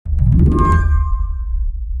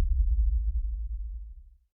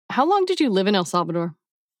How long did you live in El Salvador?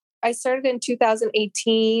 I started in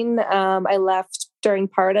 2018. I left during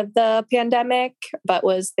part of the pandemic, but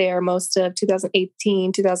was there most of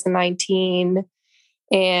 2018, 2019,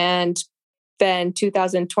 and then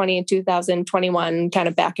 2020 and 2021, kind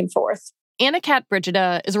of back and forth. Anna Kat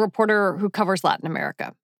Brigida is a reporter who covers Latin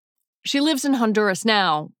America. She lives in Honduras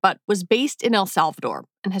now, but was based in El Salvador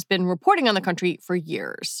and has been reporting on the country for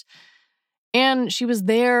years. And she was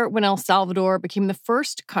there when El Salvador became the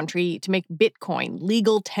first country to make Bitcoin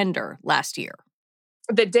legal tender last year.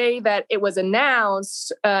 The day that it was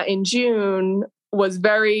announced in June was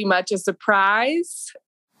very much a surprise.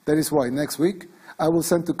 That is why next week, I will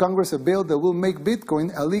send to Congress a bill that will make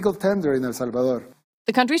Bitcoin a legal tender in El Salvador.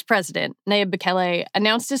 The country's president, Nayib Bukele,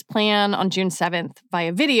 announced his plan on June 7th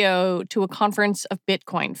via video to a conference of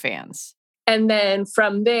Bitcoin fans. And then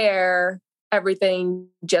from there, everything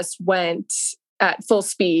just went at full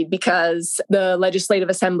speed because the Legislative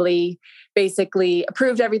Assembly basically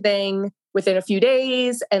approved everything within a few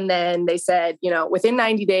days. And then they said, within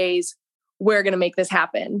 90 days, we're going to make this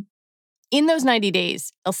happen. In those 90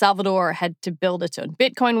 days, El Salvador had to build its own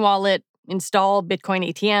Bitcoin wallet, install Bitcoin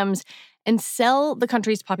ATMs, and sell the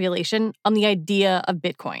country's population on the idea of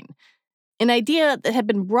Bitcoin, an idea that had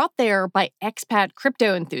been brought there by expat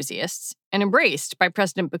crypto enthusiasts and embraced by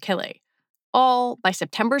President Bukele, all by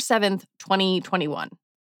September 7th, 2021.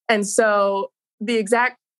 And so the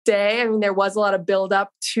exact day, there was a lot of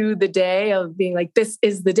buildup to the day of being like, this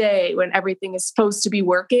is the day when everything is supposed to be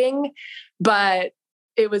working. But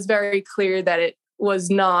it was very clear that it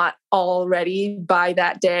was not all ready by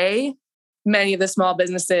that day. Many of the small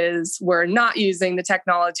businesses were not using the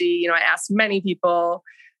technology. I asked many people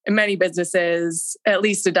in many businesses, at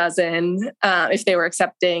least a dozen, if they were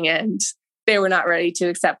accepting, and they were not ready to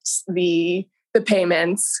accept the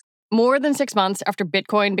payments. More than 6 months after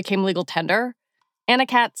Bitcoin became legal tender, Anna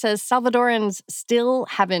Kat says Salvadorans still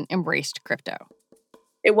haven't embraced crypto.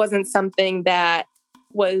 It wasn't something that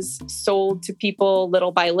was sold to people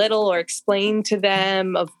little by little or explained to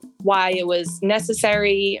them of why it was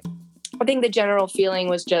necessary. I think the general feeling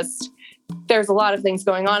was just, there's a lot of things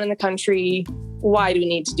going on in the country. Why do we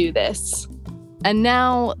need to do this? And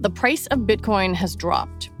now the price of Bitcoin has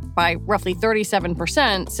dropped by roughly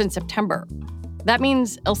 37% since September. That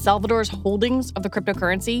means El Salvador's holdings of the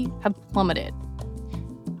cryptocurrency have plummeted.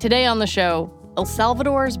 Today on the show, El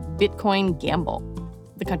Salvador's Bitcoin gamble.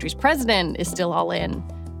 The country's president is still all in,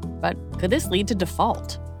 but could this lead to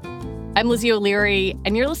default? I'm Lizzie O'Leary,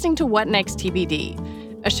 and you're listening to What Next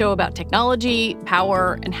TBD, a show about technology,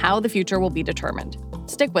 power, and how the future will be determined.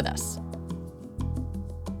 Stick with us.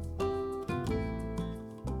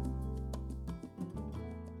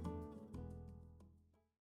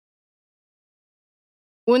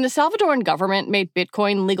 When the Salvadoran government made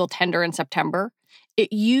Bitcoin legal tender in September,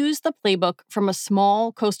 it used the playbook from a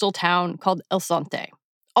small coastal town called El Zonte,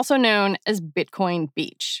 also known as Bitcoin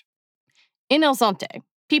Beach. In El Zonte,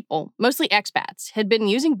 people, mostly expats, had been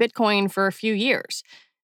using Bitcoin for a few years.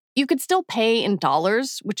 You could still pay in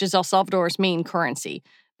dollars, which is El Salvador's main currency,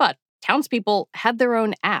 but townspeople had their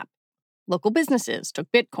own app. Local businesses took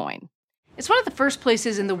Bitcoin. It's one of the first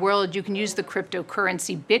places in the world you can use the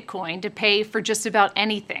cryptocurrency Bitcoin to pay for just about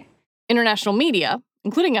anything. International media,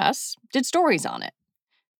 including us, did stories on it.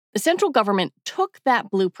 The central government took that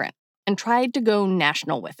blueprint and tried to go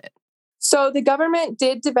national with it. So the government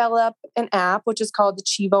did develop an app, which is called the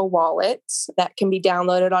Chivo Wallet, that can be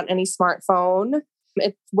downloaded on any smartphone.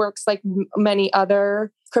 It works like many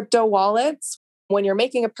other crypto wallets. When you're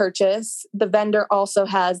making a purchase, the vendor also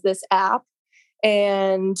has this app.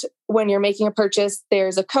 And when you're making a purchase,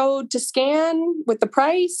 there's a code to scan with the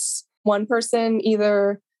price. One person,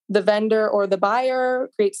 either the vendor or the buyer,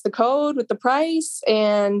 creates the code with the price,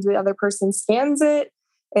 and the other person scans it.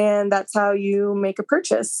 And that's how you make a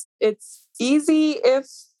purchase. It's easy if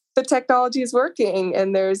the technology is working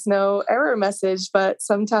and there's no error message, but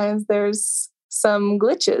sometimes there's some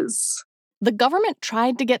glitches. The government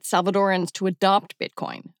tried to get Salvadorans to adopt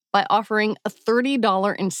Bitcoin by offering a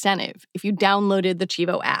 $30 incentive if you downloaded the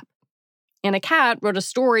Chivo app. Anna Kat wrote a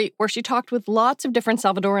story where she talked with lots of different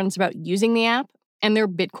Salvadorans about using the app and their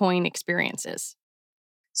Bitcoin experiences.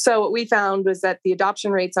 So what we found was that the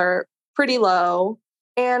adoption rates are pretty low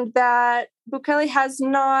and that Bukele has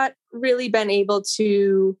not really been able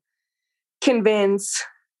to convince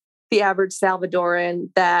the average Salvadoran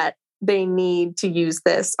that they need to use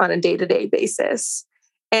this on a day-to-day basis.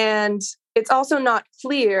 And it's also not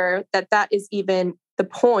clear that that is even the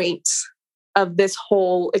point of this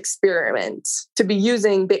whole experiment, to be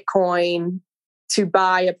using Bitcoin to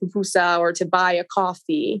buy a pupusa or to buy a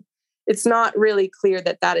coffee. It's not really clear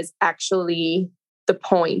that that is actually the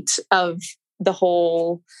point of the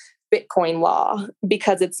whole Bitcoin law,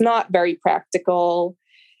 because it's not very practical.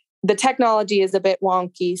 The technology is a bit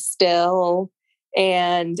wonky still.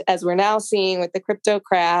 And as we're now seeing with the crypto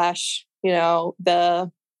crash,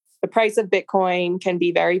 the price of Bitcoin can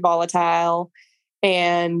be very volatile.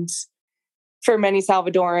 And for many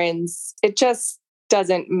Salvadorans, it just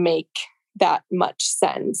doesn't make that much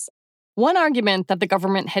sense. One argument that the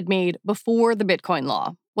government had made before the Bitcoin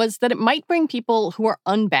law was that it might bring people who are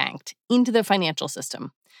unbanked into the financial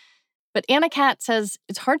system. But Anna Cat says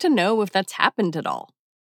it's hard to know if that's happened at all.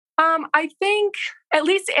 I think, at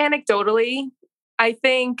least anecdotally, I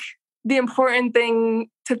think the important thing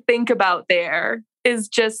to think about there is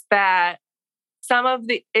just that some of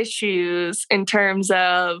the issues in terms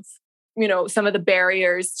of, some of the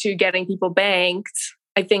barriers to getting people banked,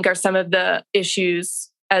 I think are some of the issues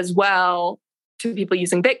as well to people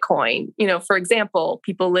using Bitcoin. For example,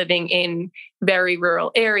 people living in very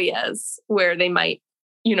rural areas where they might,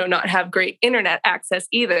 not have great internet access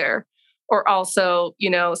either. Or also,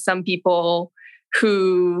 some people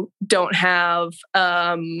who don't have,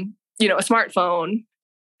 a smartphone.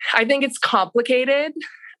 I think it's complicated.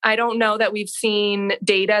 I don't know that we've seen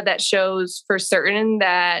data that shows for certain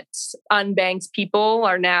that unbanked people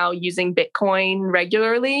are now using Bitcoin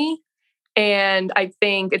regularly. And I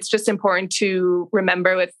think it's just important to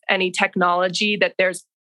remember with any technology that there's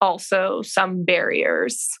also some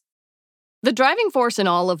barriers. The driving force in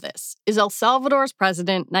all of this is El Salvador's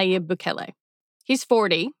president, Nayib Bukele. He's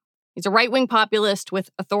 40. He's a right-wing populist with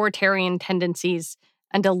authoritarian tendencies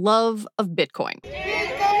and a love of Bitcoin.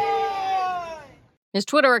 His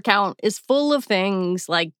Twitter account is full of things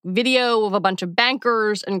like video of a bunch of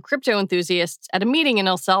bankers and crypto enthusiasts at a meeting in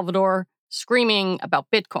El Salvador screaming about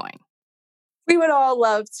Bitcoin. We would all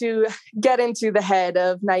love to get into the head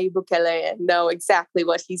of Nayib Bukele and know exactly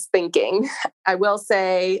what he's thinking. I will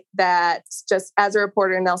say that just as a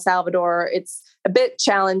reporter in El Salvador, it's a bit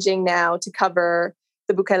challenging now to cover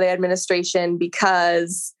the Bukele administration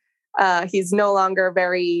because he's no longer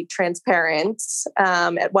very transparent.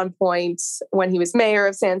 At one point, when he was mayor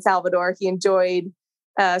of San Salvador, he enjoyed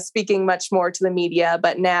speaking much more to the media,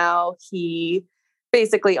 but now he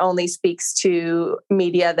basically only speaks to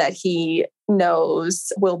media that he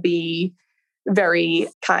knows will be very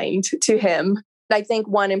kind to him. I think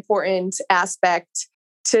one important aspect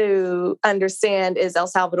to understand is El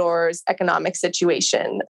Salvador's economic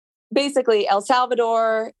situation. Basically, El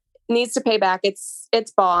Salvador needs to pay back its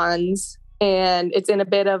bonds, and it's in a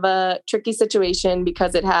bit of a tricky situation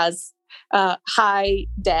because it has high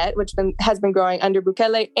debt, which has been growing under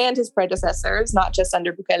Bukele and his predecessors, not just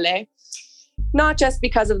under Bukele. Not just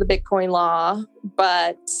because of the Bitcoin law,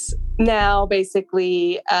 but now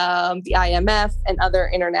basically the IMF and other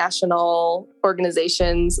international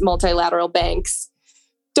organizations, multilateral banks,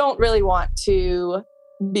 don't really want to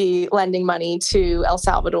be lending money to El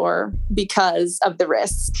Salvador because of the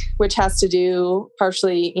risk, which has to do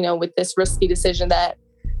partially, with this risky decision that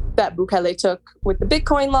Bukele took with the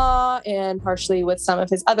Bitcoin law and partially with some of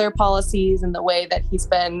his other policies and the way that he's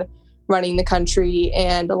been running the country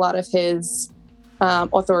and a lot of his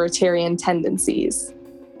authoritarian tendencies.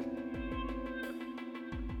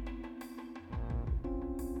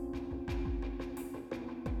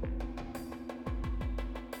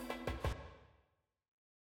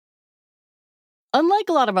 Unlike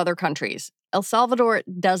a lot of other countries, El Salvador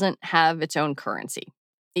doesn't have its own currency.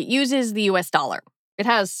 It uses the US dollar. It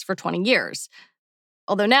has for 20 years.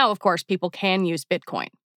 Although now, of course, people can use Bitcoin.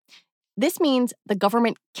 This means the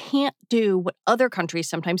government can't do what other countries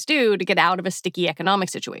sometimes do to get out of a sticky economic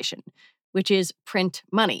situation, which is print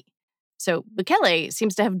money. So Bukele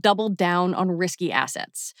seems to have doubled down on risky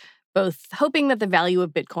assets, both hoping that the value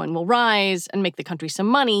of Bitcoin will rise and make the country some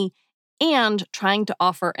money, and trying to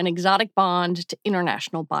offer an exotic bond to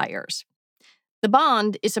international buyers. The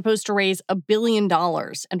bond is supposed to raise $1 billion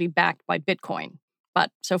and be backed by Bitcoin.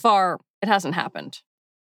 But so far, it hasn't happened.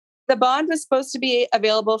 The bond was supposed to be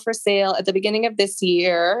available for sale at the beginning of this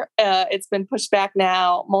year. It's been pushed back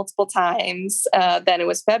now multiple times. Then it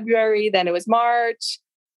was February, then it was March.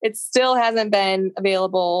 It still hasn't been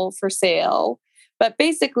available for sale. But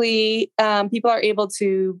basically, people are able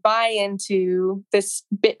to buy into this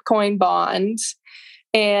Bitcoin bond.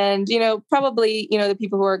 And, probably, the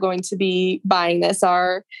people who are going to be buying this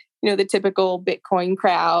are, the typical Bitcoin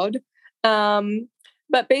crowd.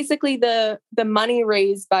 But basically, the money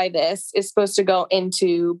raised by this is supposed to go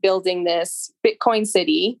into building this Bitcoin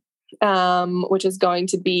city, which is going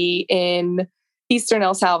to be in eastern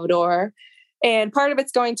El Salvador. And part of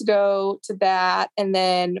it's going to go to that. And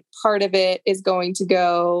then part of it is going to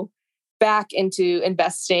go back into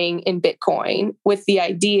investing in Bitcoin with the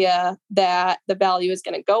idea that the value is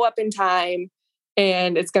going to go up in time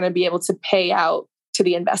and it's going to be able to pay out to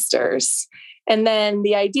the investors. And then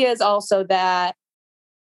the idea is also that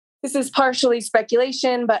this is partially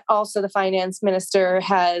speculation, but also the finance minister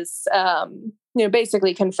has,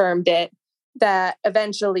 basically confirmed it, that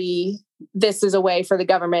eventually this is a way for the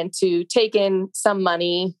government to take in some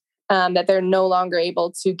money that they're no longer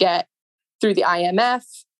able to get through the IMF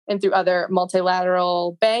and through other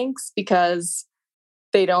multilateral banks because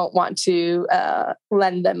they don't want to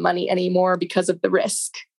lend them money anymore because of the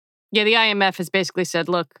risk. Yeah, the IMF has basically said,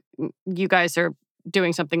 look, you guys are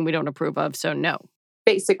doing something we don't approve of, so no.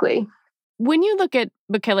 Basically. When you look at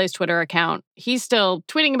Bukele's Twitter account, he's still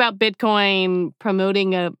tweeting about Bitcoin,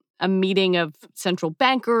 promoting a meeting of central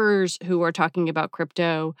bankers who are talking about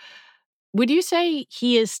crypto. Would you say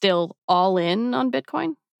he is still all in on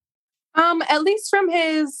Bitcoin? At least from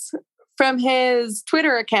his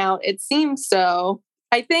Twitter account, it seems so.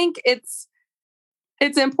 I think it's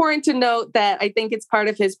important to note that I think it's part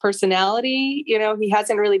of his personality. He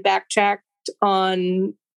hasn't really backtracked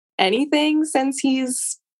on anything since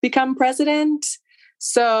he's become president.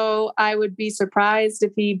 So I would be surprised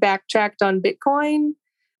if he backtracked on Bitcoin.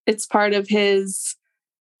 It's part of his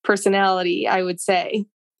personality, I would say.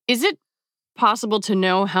 Is it possible to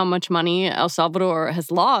know how much money El Salvador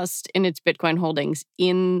has lost in its Bitcoin holdings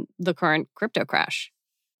in the current crypto crash?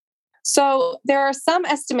 So there are some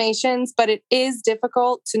estimations, but it is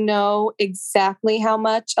difficult to know exactly how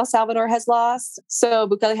much El Salvador has lost. So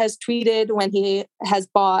Bukele has tweeted when he has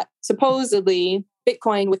bought supposedly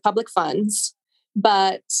Bitcoin with public funds,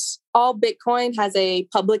 but all Bitcoin has a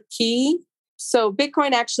public key. So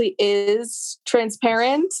Bitcoin actually is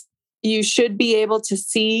transparent. You should be able to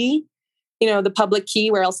see, the public key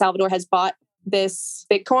where El Salvador has bought this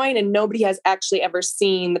Bitcoin, and nobody has actually ever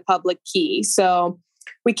seen the public key. So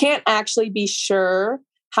we can't actually be sure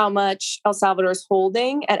how much El Salvador is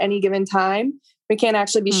holding at any given time. We can't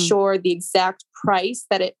actually be sure the exact price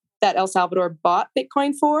that El Salvador bought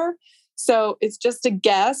Bitcoin for. So it's just a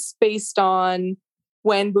guess based on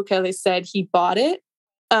when Bukele said he bought it.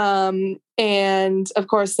 And of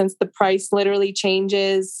course, since the price literally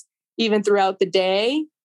changes even throughout the day,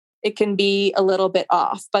 it can be a little bit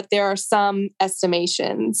off. But there are some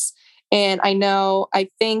estimations. And I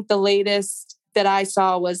think the latest that I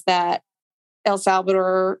saw was that El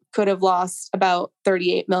Salvador could have lost about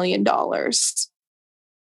 $38 million.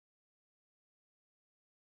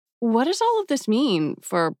 What does all of this mean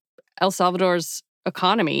for El Salvador's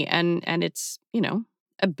economy and its,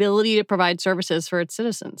 ability to provide services for its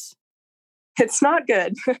citizens? It's not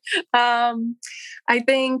good. I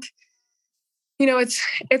think,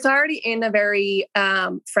 it's already in a very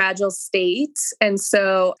fragile state. And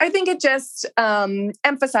so I think it just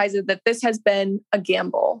emphasizes that this has been a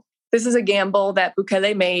gamble. This is a gamble that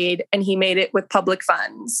Bukele made, and he made it with public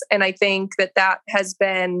funds. And I think that has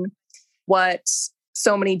been what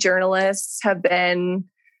so many journalists have been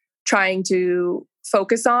trying to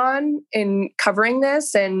focus on in covering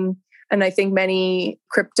this. And I think many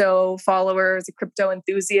crypto followers, crypto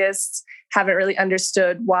enthusiasts haven't really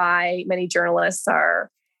understood why many journalists are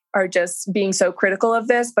just being so critical of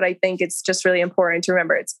this. But I think it's just really important to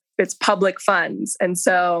remember it's public funds. And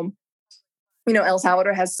so, El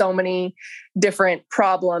Salvador has so many different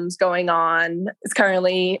problems going on. It's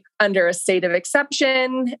currently under a state of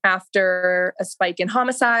exception after a spike in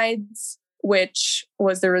homicides, which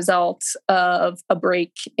was the result of a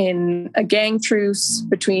break in a gang truce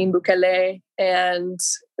between Bukele and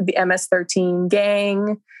the MS-13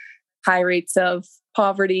 gang, high rates of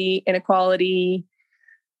poverty, inequality,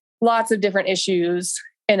 lots of different issues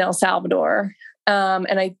in El Salvador.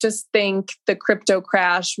 And I just think the crypto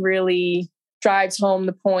crash really drives home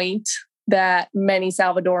the point that many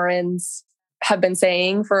Salvadorans have been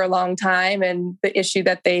saying for a long time, and the issue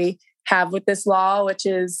that they have with this law, which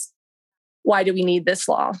is, why do we need this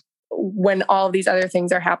law when all of these other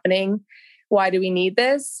things are happening? Why do we need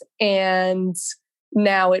this? And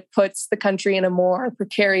now it puts the country in a more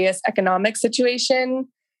precarious economic situation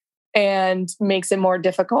and makes it more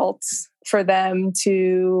difficult for them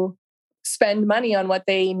to spend money on what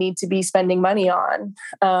they need to be spending money on.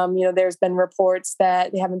 There's been reports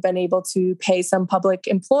that they haven't been able to pay some public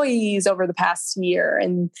employees over the past year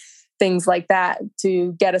and things like that,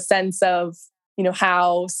 to get a sense of,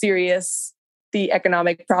 how serious the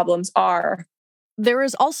economic problems are. There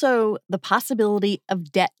is also the possibility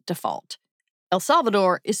of debt default. El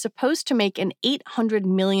Salvador is supposed to make an $800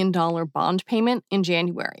 million bond payment in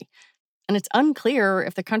January, and it's unclear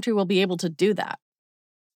if the country will be able to do that.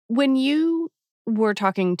 When you were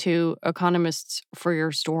talking to economists for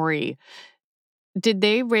your story, did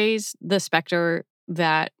they raise the specter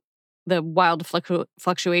that the wild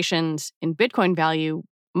fluctuations in Bitcoin value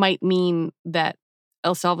might mean that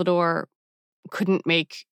El Salvador couldn't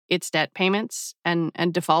make its debt payments and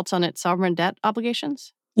defaults on its sovereign debt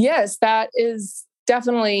obligations? Yes, that is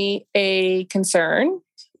definitely a concern.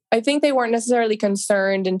 I think they weren't necessarily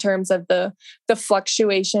concerned in terms of the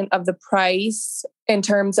fluctuation of the price in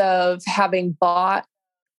terms of having bought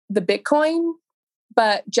the Bitcoin,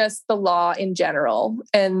 but just the law in general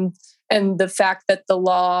and the fact that the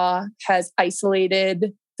law has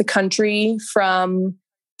isolated the country from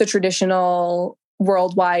the traditional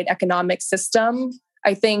worldwide economic system.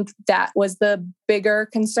 I think that was the bigger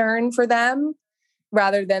concern for them,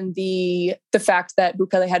 rather than the fact that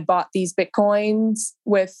Bukele had bought these Bitcoins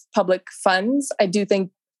with public funds. I do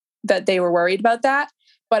think that they were worried about that.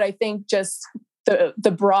 But I think just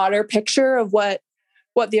the broader picture of what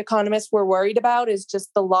the economists were worried about is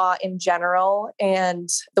just the law in general and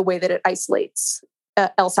the way that it isolates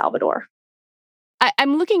El Salvador.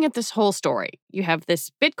 I'm looking at this whole story. You have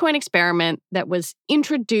this Bitcoin experiment that was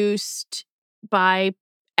introduced by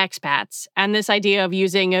expats and this idea of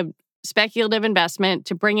using a speculative investment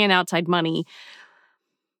to bring in outside money.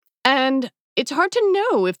 And it's hard to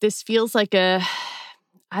know if this feels like a,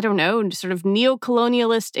 I don't know, sort of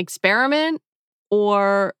neo-colonialist experiment,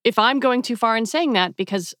 or if I'm going too far in saying that,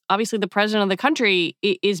 because obviously the president of the country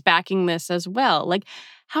is backing this as well. Like,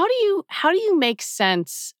 how do you make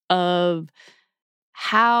sense of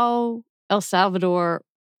how El Salvador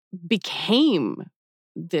became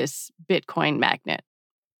this Bitcoin magnet?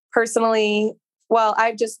 Personally, well,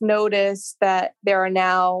 I've just noticed that there are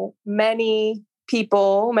now many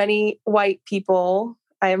white people.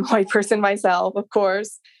 I am a white person myself, of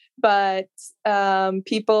course, but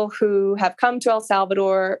people who have come to El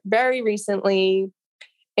Salvador very recently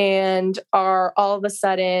and are all of a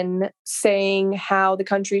sudden saying how the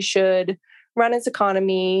country should run its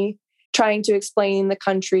economy, trying to explain the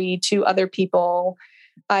country to other people.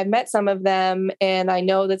 I've met some of them, and I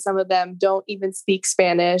know that some of them don't even speak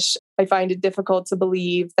Spanish. I find it difficult to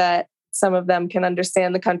believe that some of them can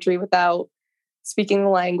understand the country without speaking the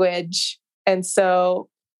language. And so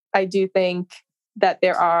I do think that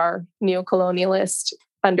there are neocolonialist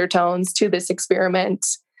undertones to this experiment.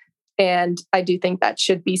 And I do think that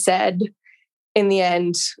should be said. In the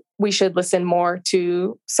end, we should listen more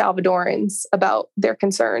to Salvadorans about their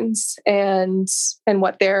concerns and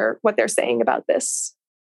what they're saying about this.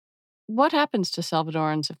 What happens to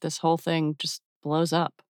Salvadorans if this whole thing just blows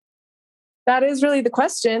up? That is really the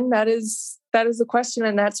question. That is the question.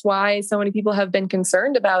 And that's why so many people have been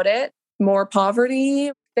concerned about it. More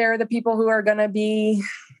poverty. They're the people who are going to be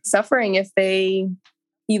suffering if they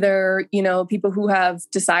either, people who have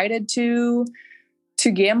decided to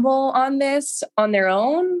gamble on this on their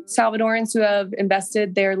own, Salvadorans who have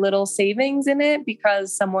invested their little savings in it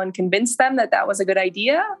because someone convinced them that that was a good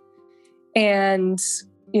idea, and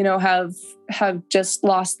have just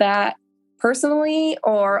lost that personally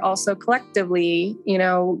or also collectively,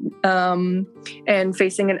 and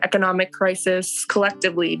facing an economic crisis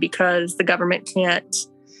collectively because the government can't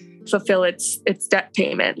fulfill its debt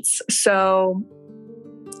payments. So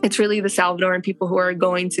it's really the Salvadoran people who are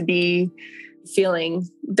going to be feeling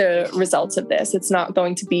the results of this. It's not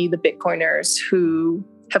going to be the Bitcoiners who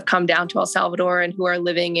have come down to El Salvador and who are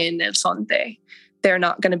living in El Sonte. They're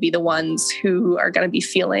not going to be the ones who are going to be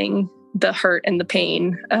feeling the hurt and the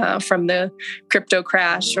pain from the crypto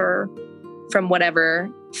crash or from whatever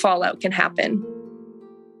fallout can happen.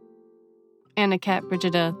 Anna Kat,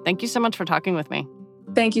 Brigida, thank you so much for talking with me.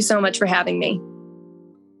 Thank you so much for having me.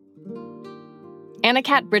 Anna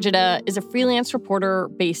Kat Brigida is a freelance reporter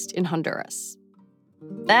based in Honduras.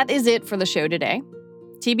 That is it for the show today.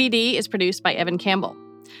 TBD is produced by Evan Campbell.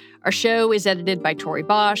 Our show is edited by Tori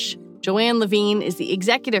Bosch. Joanne Levine is the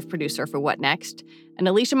executive producer for What Next, and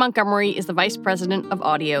Alicia Montgomery is the vice president of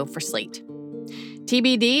audio for Slate.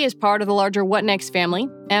 TBD is part of the larger What Next family,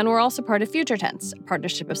 and we're also part of Future Tense, a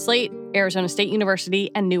partnership of Slate, Arizona State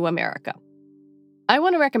University, and New America. I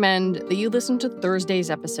want to recommend that you listen to Thursday's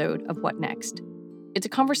episode of What Next. It's a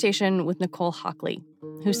conversation with Nicole Hockley,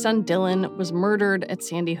 whose son Dylan was murdered at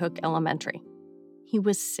Sandy Hook Elementary. He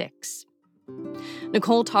was 6.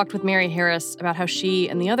 Nicole talked with Mary Harris about how she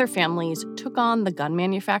and the other families took on the gun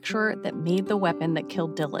manufacturer that made the weapon that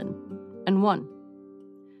killed Dylan and won.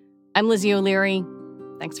 I'm Lizzie O'Leary.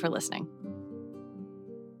 Thanks for listening.